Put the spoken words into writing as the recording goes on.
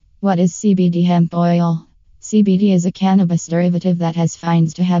What is CBD hemp oil? CBD is a cannabis derivative that has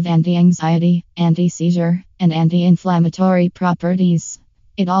finds to have anti-anxiety, anti-seizure, and anti-inflammatory properties.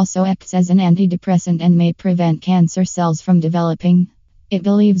 It also acts as an antidepressant and may prevent cancer cells from developing. It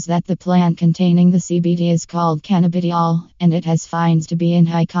believes that the plant containing the CBD is called cannabidiol, and it has finds to be in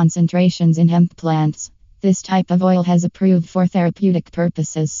high concentrations in hemp plants. This type of oil has approved for therapeutic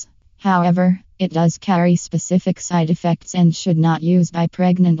purposes. However, it does carry specific side effects and should not use by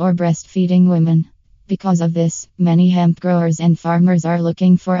pregnant or breastfeeding women. Because of this, many hemp growers and farmers are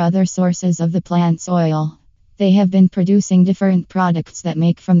looking for other sources of the plant's oil. They have been producing different products that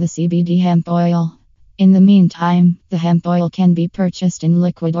make from the CBD hemp oil. In the meantime, the hemp oil can be purchased in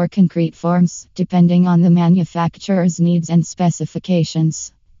liquid or concrete forms, depending on the manufacturer's needs and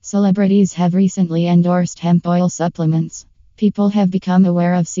specifications. Celebrities have recently endorsed hemp oil supplements. People have become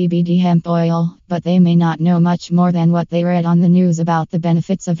aware of CBD hemp oil, but they may not know much more than what they read on the news about the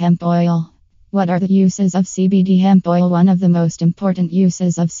benefits of hemp oil. What are the uses of CBD hemp oil? One of the most important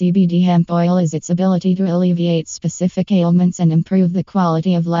uses of CBD hemp oil is its ability to alleviate specific ailments and improve the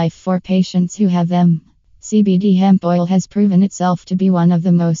quality of life for patients who have them. CBD hemp oil has proven itself to be one of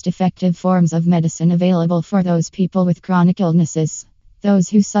the most effective forms of medicine available for those people with chronic illnesses. Those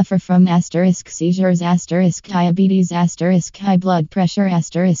who suffer from seizures, diabetes, high blood pressure,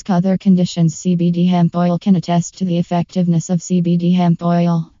 other conditions. CBD hemp oil can attest to the effectiveness of CBD hemp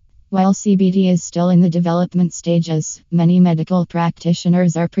oil. While CBD is still in the development stages, many medical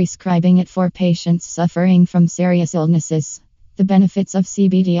practitioners are prescribing it for patients suffering from serious illnesses. The benefits of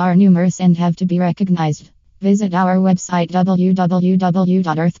CBD are numerous and have to be recognized. Visit our website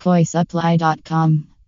www.earthkoisupply.com.